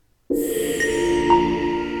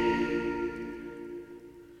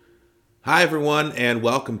Hi, everyone, and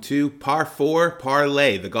welcome to Par 4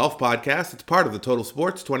 Parlay, the golf podcast. It's part of the Total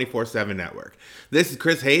Sports 24/7 network. This is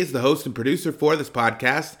Chris Hayes, the host and producer for this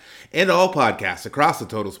podcast and all podcasts across the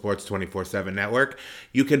Total Sports 24/7 network.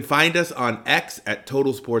 You can find us on X at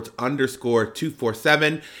Total Sports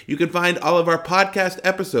 _247. You can find all of our podcast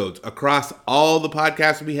episodes across all the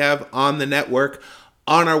podcasts we have on the network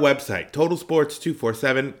on our website,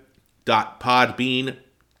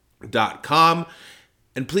 totalsports247.podbean.com.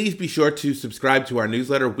 And please be sure to subscribe to our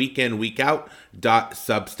newsletter,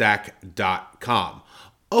 weekinweekout.substack.com.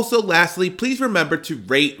 Also, lastly, please remember to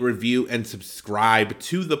rate, review, and subscribe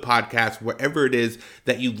to the podcast wherever it is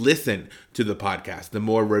that you listen to the podcast. The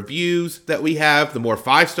more reviews that we have, the more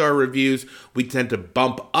 5-star reviews, we tend to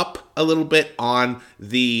bump up a little bit on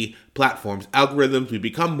the platform's algorithms. We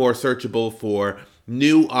become more searchable for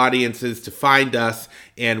new audiences to find us,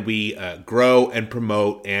 and we grow and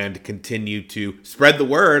promote and continue to spread the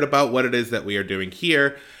word about what it is that we are doing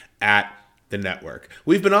here at the network.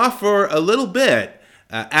 We've been off for a little bit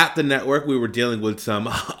at the network. We were dealing with some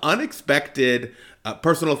unexpected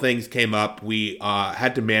personal things came up. We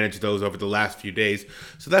had to manage those over the last few days,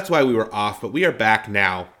 so that's why we were off, but we are back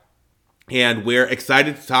now, and we're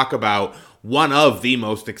excited to talk about one of the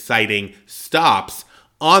most exciting stops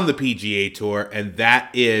on the PGA Tour, and that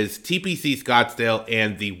is TPC Scottsdale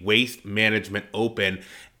and the Waste Management Open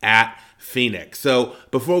at Phoenix. So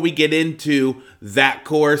before we get into that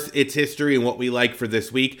course, its history, and what we like for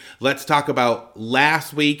this week, let's talk about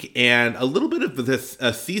last week and a little bit of this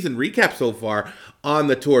season recap so far on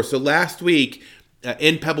the tour. So last week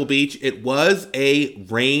in Pebble Beach, it was a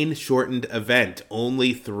rain-shortened event.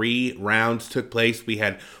 Only 3 rounds took place. We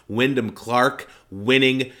had Wyndham Clark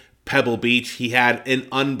winning Pebble Beach. He had an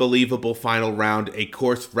unbelievable final round, a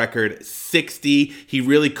course record 60. He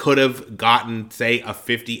really could have gotten, say, a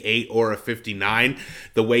 58 or a 59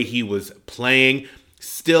 the way he was playing.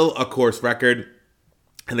 Still a course record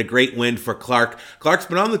and a great win for Clark. Clark's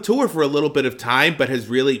been on the tour for a little bit of time, but has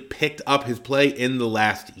really picked up his play in the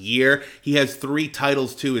last year. He has 3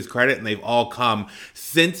 titles to his credit, and they've all come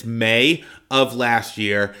since May of last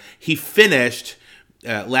year. He finished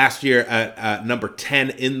last year at number 10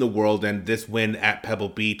 in the world, and this win at Pebble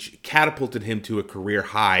Beach catapulted him to a career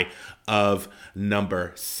high of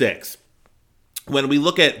number 6. When we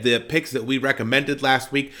look at the picks that we recommended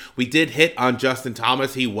last week, we did hit on Justin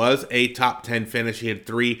Thomas. He was a top 10 finish. He had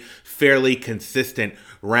 3 fairly consistent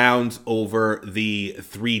rounds over the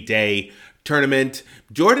 3-day tournament.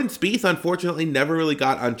 Jordan Spieth, unfortunately, never really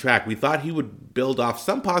got on track. We thought he would build off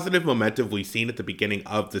some positive momentum we've seen at the beginning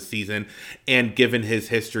of the season, and given his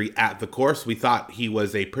history at the course, we thought he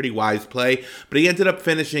was a pretty wise play, but he ended up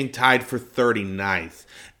finishing tied for 39th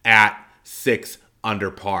at 6 under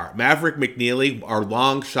par. Maverick McNeely, our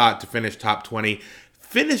long shot to finish top 20,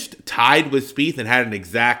 finished tied with Spieth and had an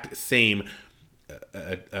exact same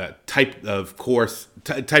type of course,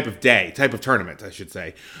 type of tournament, I should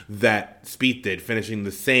say, that Spieth did, finishing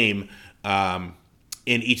the same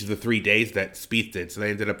in each of the 3 days that Spieth did. So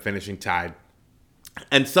they ended up finishing tied.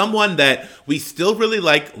 And someone that we still really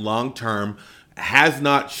like long-term, has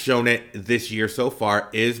not shown it this year so far,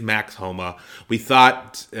 is Max Homa. We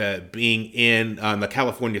thought being in on the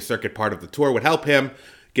California circuit part of the tour would help him,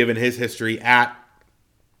 given his history at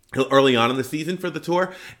early on in the season for the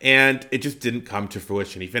tour, and it just didn't come to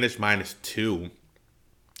fruition. He finished -2,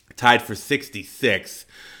 tied for 66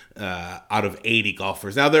 out of 80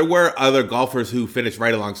 golfers. Now, there were other golfers who finished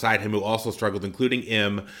right alongside him who also struggled, including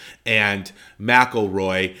him and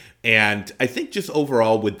McIlroy. And I think just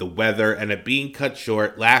overall with the weather and it being cut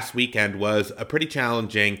short, last weekend was a pretty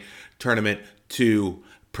challenging tournament to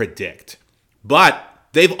predict. But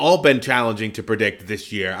they've all been challenging to predict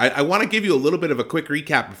this year. I want to give you a little bit of a quick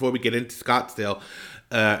recap before we get into Scottsdale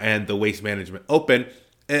and the Waste Management Open.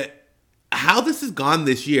 How this has gone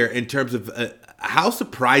this year in terms of how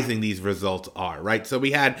surprising these results are, right? So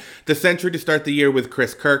we had the Century to start the year with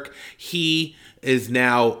Chris Kirk. He is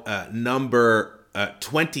now number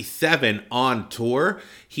 27 on tour.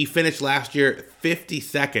 He finished last year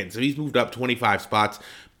 52nd, so he's moved up 25 spots.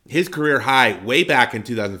 His career high way back in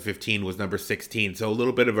 2015 was number 16, so a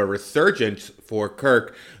little bit of a resurgence for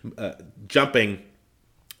Kirk, jumping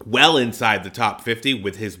well inside the top 50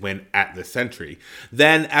 with his win at the Century.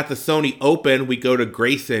 Then at the Sony Open, we go to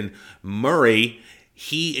Grayson Murray.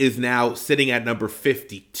 He is now sitting at number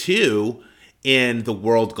 52 in the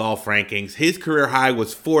world golf rankings. His career high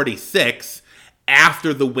was 46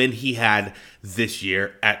 after the win he had this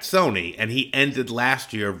year at Sony, and he ended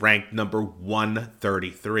last year ranked number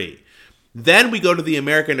 133. Then we go to the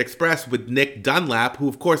American Express with Nick Dunlap, who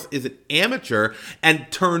of course is an amateur and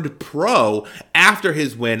turned pro after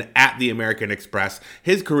his win at the American Express.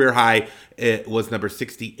 His career high was number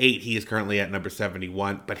 68. He is currently at number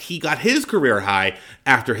 71, but he got his career high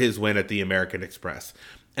after his win at the American Express.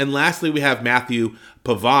 And lastly, we have Matthew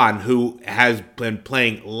Pavon, who has been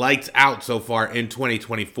playing lights out so far in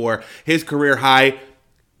 2024. His career high,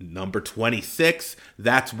 number 26.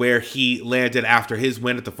 That's where he landed after his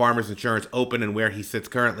win at the Farmers Insurance Open and where he sits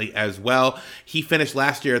currently as well. He finished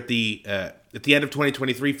last year at the end of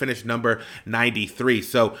 2023, finished number 93.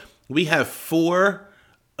 So we have four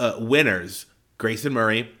winners: Grayson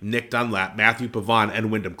Murray, Nick Dunlap, Matthew Pavon, and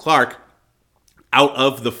Wyndham Clark, out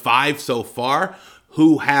of the five so far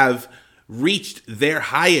who have reached their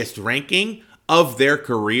highest ranking of their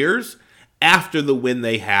careers after the win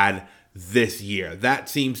they had this year. That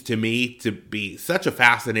seems to me to be such a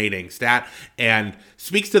fascinating stat and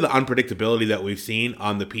speaks to the unpredictability that we've seen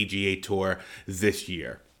on the PGA Tour this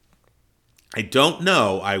year. I don't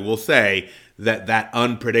know, I will say, that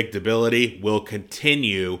unpredictability will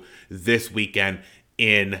continue this weekend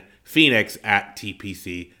in Phoenix at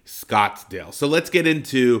TPC Scottsdale. So let's get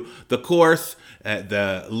into the course,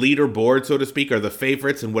 the leaderboard, so to speak, or the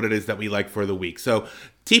favorites and what it is that we like for the week. So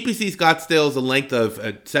TPC Scottsdale is a length of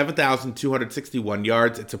 7,261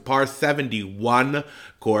 yards. It's a par 71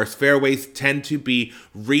 course. Fairways tend to be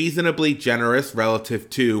reasonably generous relative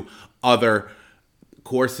to other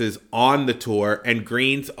courses on the tour, and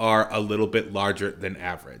greens are a little bit larger than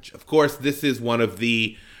average. Of course, this is one of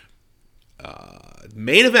the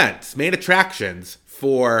main attractions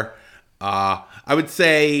for, I would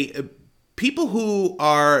say, people who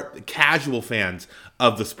are casual fans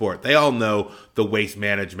of the sport. They all know the Waste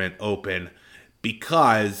Management Open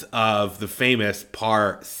because of the famous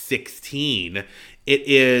par 16. It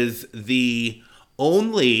is the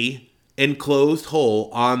only enclosed hole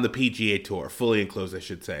on the PGA Tour, fully enclosed, I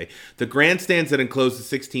should say. The grandstands that enclose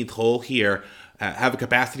the 16th hole here have a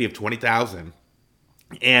capacity of 20,000.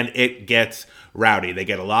 And it gets rowdy. They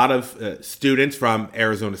get a lot of students from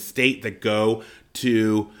Arizona State that go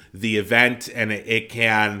to the event, and it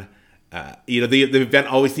can, the event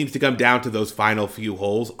always seems to come down to those final few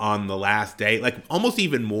holes on the last day, like almost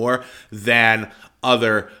even more than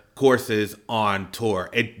other courses on tour.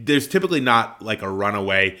 There's typically not like a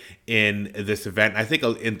runaway in this event. I think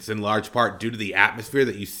it's in large part due to the atmosphere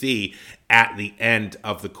that you see at the end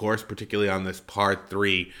of the course, particularly on this par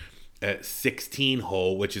 3 16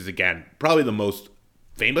 hole, which is, again, probably the most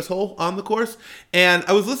famous hole on the course. And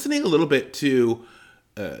I was listening a little bit to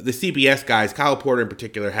the CBS guys. Kyle Porter in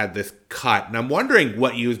particular had this cut, and I'm wondering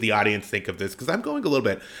what you as the audience think of this, because I'm going a little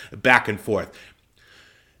bit back and forth.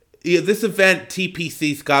 This event,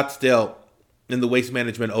 TPC Scottsdale in the Waste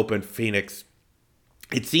Management Open Phoenix,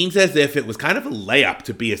 it seems as if it was kind of a layup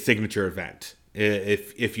to be a signature event.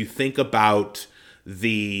 If you think about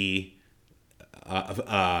the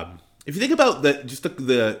if you think about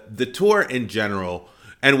the tour in general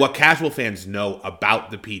and what casual fans know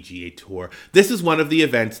about the PGA Tour, this is one of the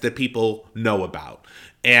events that people know about.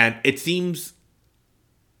 And it seems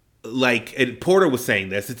like, and Porter was saying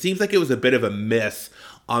this, it seems like it was a bit of a miss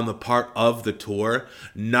on the part of the tour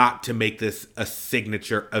not to make this a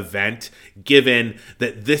signature event, given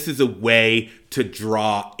that this is a way to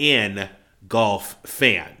draw in golf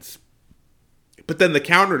fans. But then the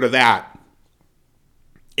counter to that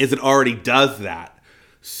is it already does that.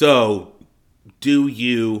 So do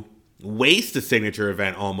you waste a signature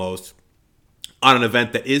event almost on an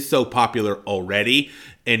event that is so popular already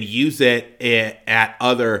and use it at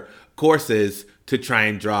other courses to try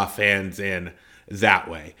and draw fans in that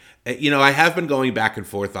way? I have been going back and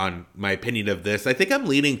forth on my opinion of this. I think I'm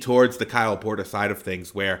leaning towards the Kyle Porter side of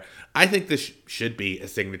things, where I think this should be a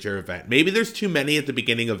signature event. Maybe there's too many at the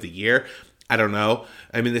beginning of the year. I don't know.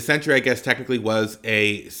 I mean, the Century, I guess, technically was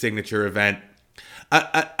a signature event.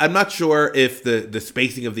 I'm not sure if the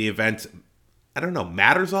spacing of the event, I don't know,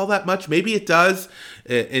 matters all that much. Maybe it does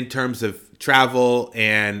in terms of travel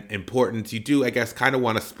and importance. You do, I guess, kind of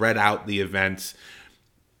want to spread out the events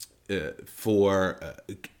for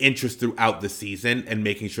interest throughout the season and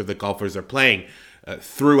making sure that golfers are playing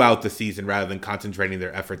throughout the season rather than concentrating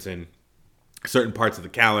their efforts in certain parts of the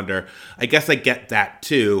calendar. I guess I get that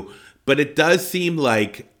too. But it does seem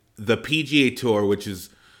like the PGA Tour, which is,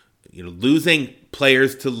 losing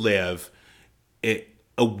players to live, a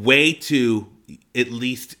way to at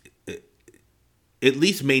least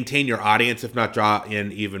maintain your audience, if not draw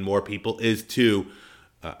in even more people, is to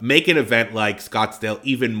make an event like Scottsdale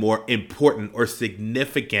even more important or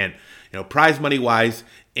significant, prize money wise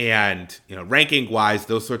and ranking wise,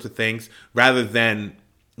 those sorts of things, rather than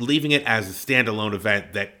leaving it as a standalone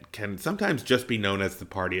event that can sometimes just be known as the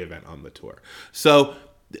party event on the tour. So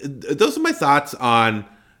those are my thoughts on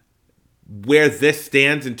where this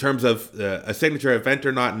stands in terms of a signature event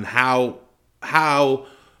or not, and how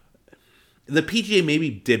the PGA maybe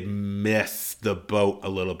did miss the boat a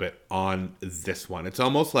little bit on this one. It's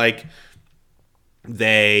almost like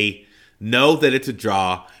they know that it's a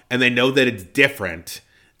draw and they know that it's different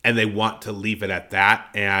and they want to leave it at that,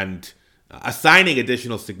 and assigning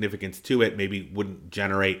additional significance to it maybe wouldn't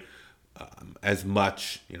generate as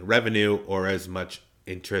much revenue or as much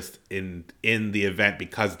interest in the event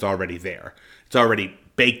because it's already there. It's already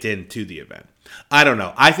baked into the event. I don't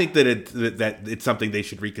know. I think that it's something they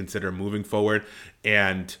should reconsider moving forward,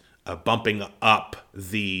 and bumping up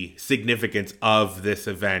the significance of this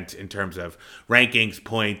event in terms of rankings,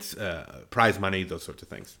 points, prize money, those sorts of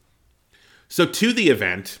things. So to the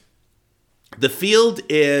event, the field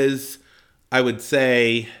is, I would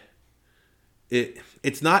say,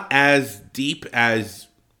 it's not as deep as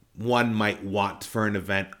one might want for an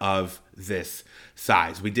event of this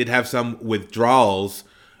size. We did have some withdrawals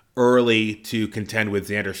early to contend with.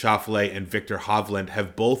 Xander Schauffele and Victor Hovland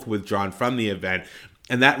have both withdrawn from the event,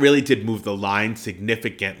 and that really did move the line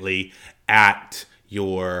significantly at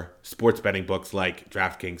your sports betting books like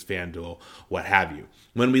DraftKings, FanDuel, what have you.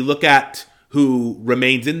 When we look at who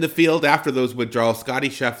remains in the field after those withdrawals, Scottie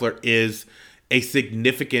Scheffler is a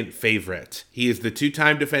significant favorite. He is the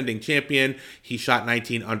two-time defending champion. He shot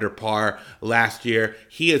 19 under par last year.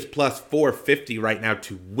 He is plus 450 right now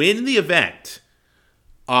to win the event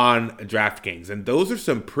on DraftKings. And those are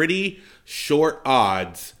some pretty short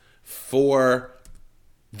odds for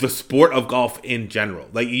the sport of golf in general.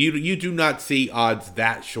 Like you do not see odds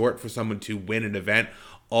that short for someone to win an event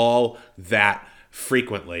all that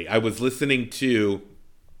frequently. I was listening to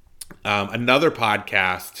another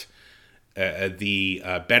podcast, the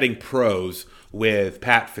Betting Pros, with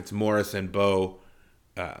Pat Fitzmaurice and Bo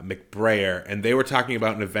McBrayer, and they were talking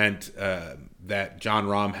about an event that John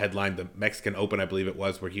Rahm headlined, the Mexican Open, I believe it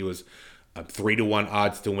was, where he was 3-1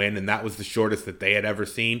 odds to win, and that was the shortest that they had ever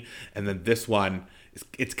seen. And then this one,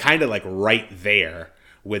 it's kind of like right there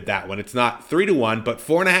with that one. It's not 3-1, but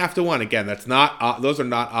 4.5-1. Again, that's not those are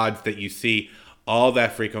not odds that you see all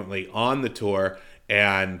that frequently on the tour,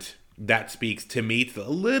 and that speaks to me a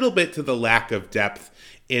little bit to the lack of depth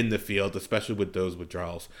in the field, especially with those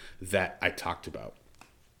withdrawals that I talked about.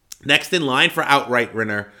 Next in line for outright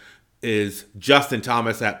winner is Justin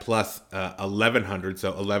Thomas at plus 1,100,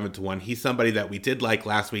 so 11-1. He's somebody that we did like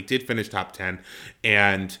last week, did finish top 10,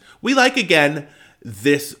 and we like again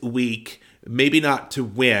this week. Maybe not to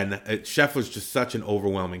win. Scheffler's just such an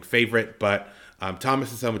overwhelming favorite, but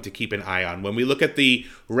Thomas is someone to keep an eye on. When we look at the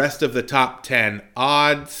rest of the top 10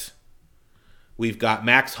 odds, we've got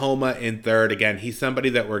Max Homa in third. Again, he's somebody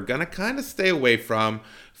that we're going to kind of stay away from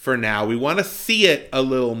for now. We want to see it a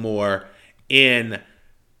little more in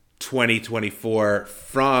 2024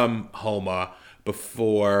 from Homa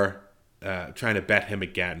before trying to bet him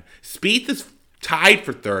again. Spieth is tied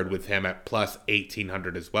for third with him at plus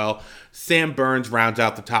 1,800 as well. Sam Burns rounds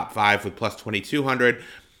out the top five with plus 2,200.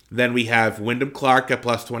 Then we have Wyndham Clark at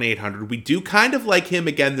plus 2,800. We do kind of like him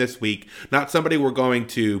again this week. Not somebody we're going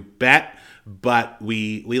to bet, but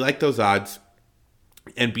we like those odds.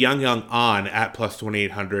 And Byung-Hyun Ahn at plus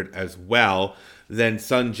 2,800 as well. Then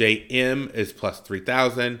Sun Jae Im is plus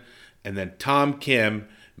 3,000. And then Tom Kim,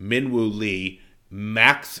 Minwoo Lee,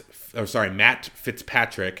 Matt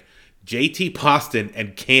Fitzpatrick, JT Poston,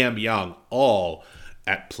 and Cam Young all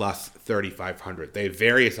at plus 3,500. They have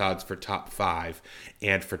various odds for top 5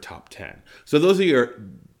 and for top 10. So those are your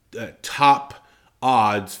top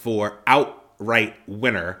odds for outright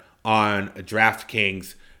winner on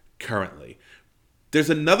DraftKings currently. There's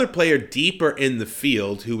another player deeper in the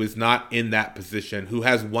field who is not in that position, who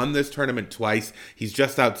has won this tournament twice. He's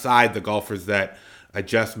just outside the golfers that I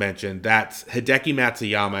just mentioned. That's Hideki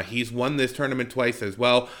Matsuyama. He's won this tournament twice as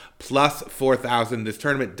well, plus 4,000. This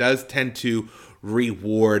tournament does tend to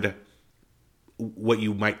reward what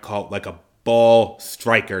you might call like a ball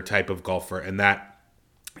striker type of golfer, and that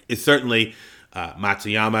is certainly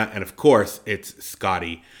Matsuyama, and of course it's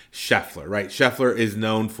Scottie Scheffler, right? Scheffler is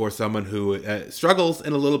known for someone who struggles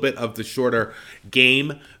in a little bit of the shorter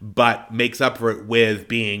game, but makes up for it with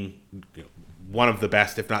being one of the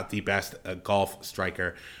best, if not the best, ball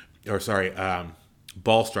striker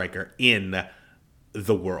in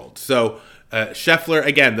the world. So Scheffler,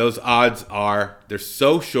 again, those odds they're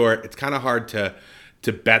so short, it's kind of hard to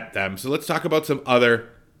bet them. So let's talk about some other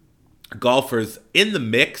golfers in the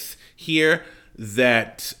mix here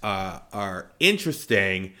that are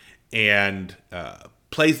interesting and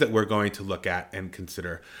plays that we're going to look at and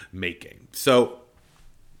consider making. So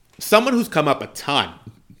someone who's come up a ton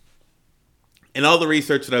in all the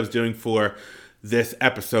research that I was doing for this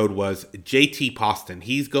episode was JT Poston.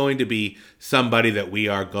 He's going to be somebody that we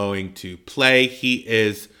are going to play. He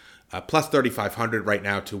is plus 3,500 right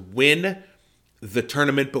now to win the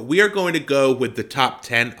tournament, but we are going to go with the top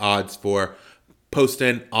 10 odds for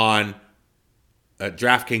Poston on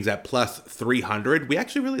DraftKings at plus 300. We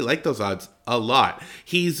actually really like those odds a lot.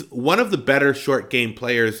 He's one of the better short game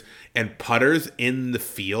players and putters in the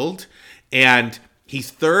field, and he's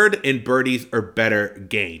third in birdies or better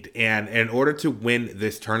gained. And in order to win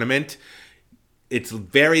this tournament, it's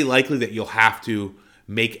very likely that you'll have to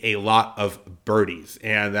make a lot of birdies.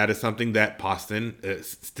 And that is something that Poston,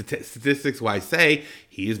 statistics-wise, say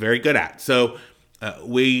he is very good at. So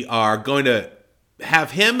we are going to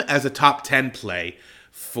have him as a top 10 play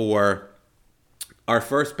for our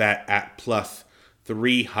first bet at plus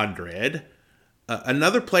 300.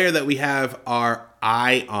 Another player that we have our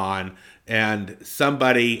eye on, and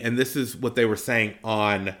somebody, and this is what they were saying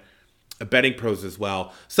on Betting Pros as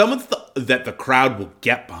well, someone that the crowd will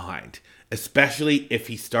get behind, especially if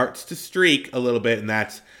he starts to streak a little bit, and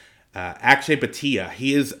that's Akshay Bhatia.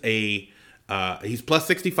 He is he's plus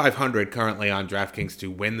 6,500 currently on DraftKings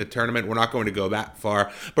to win the tournament. We're not going to go that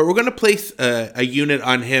far, but we're going to place a unit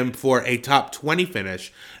on him for a top 20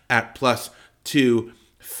 finish at plus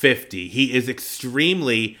 250. He is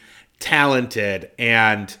extremely talented,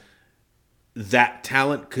 and that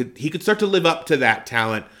talent he could start to live up to that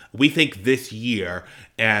talent, we think, this year,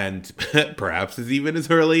 and perhaps even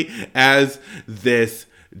as early as this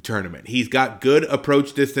tournament. He's got good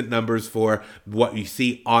approach distance numbers for what you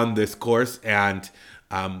see on this course, and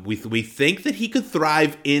we think that he could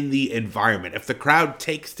thrive in the environment. If the crowd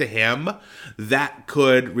takes to him, that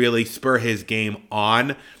could really spur his game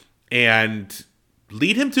on and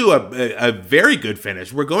lead him to a very good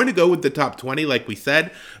finish. We're going to go with the top 20, like we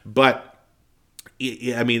said, but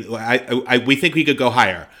I mean, we think we could go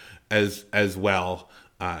higher as well,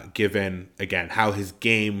 given, again, how his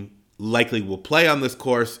game likely will play on this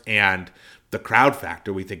course, and the crowd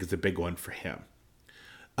factor we think is a big one for him.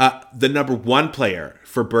 The number one player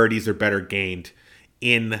for birdies or better gained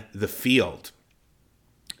in the field,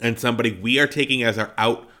 and somebody we are taking as our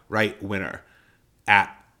outright winner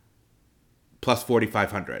at plus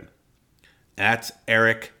 4,500. That's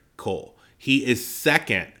Eric Cole. He is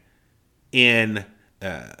second in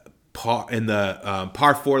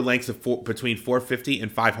par 4 lengths of between 450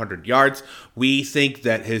 and 500 yards. We think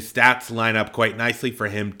that his stats line up quite nicely for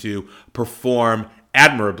him to perform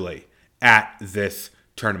admirably at this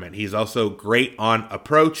tournament. He's also great on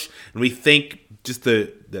approach, and we think just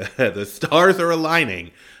the stars are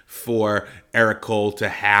aligning for Eric Cole to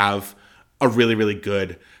have a really, really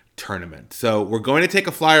good tournament. So we're going to take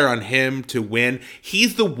a flyer on him to win.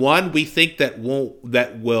 He's the one we think that will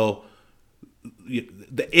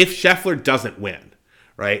if Scheffler doesn't win,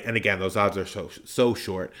 right? And again, those odds are so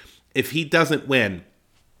short. If he doesn't win,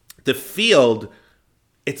 the field,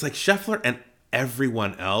 it's like Scheffler and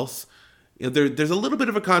everyone else. There's a little bit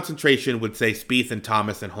of a concentration, would say, Spieth and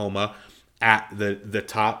Thomas and Homa at the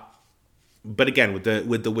top. But again, with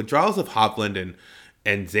the withdrawals of Hovland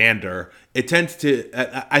and Xander, it tends to,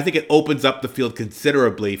 I think it opens up the field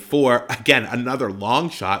considerably for, again, another long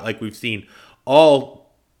shot like we've seen all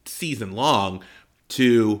season long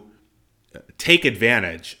to take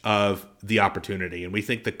advantage of the opportunity. And we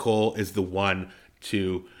think that Cole is the one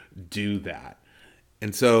to do that.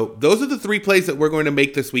 And so those are the three plays that we're going to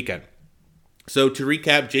make this weekend. So to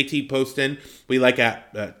recap, JT Poston, we like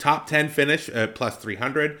at top 10 finish at plus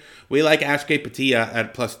 300. We like Akshay Bhatia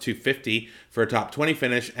at plus 250 for a top 20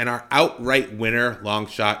 finish. And our outright winner long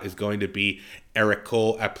shot is going to be Eric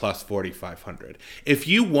Cole at plus 4,500. If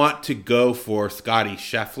you want to go for Scotty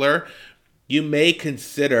Scheffler, you may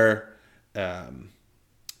consider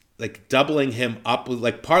like doubling him up with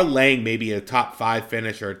like parlaying maybe a top 5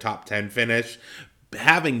 finish or a top 10 finish,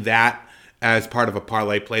 having that as part of a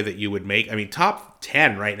parlay play that you would make. I mean, top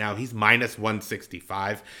 10 right now, he's minus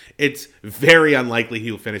 165. It's very unlikely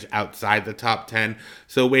he will finish outside the top 10.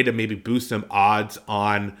 So a way to maybe boost some odds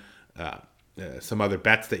on some other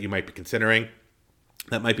bets that you might be considering.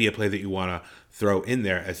 That might be a play that you want to throw in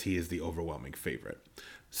there, as he is the overwhelming favorite.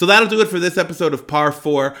 So that'll do it for this episode of Par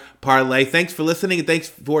 4 Parlay. Thanks for listening, and thanks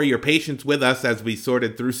for your patience with us as we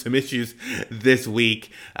sorted through some issues this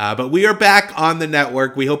week. But we are back on the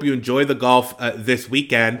network. We hope you enjoy the golf this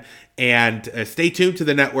weekend, and stay tuned to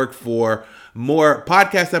the network for more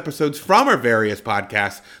podcast episodes from our various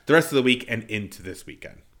podcasts the rest of the week and into this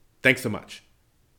weekend. Thanks so much.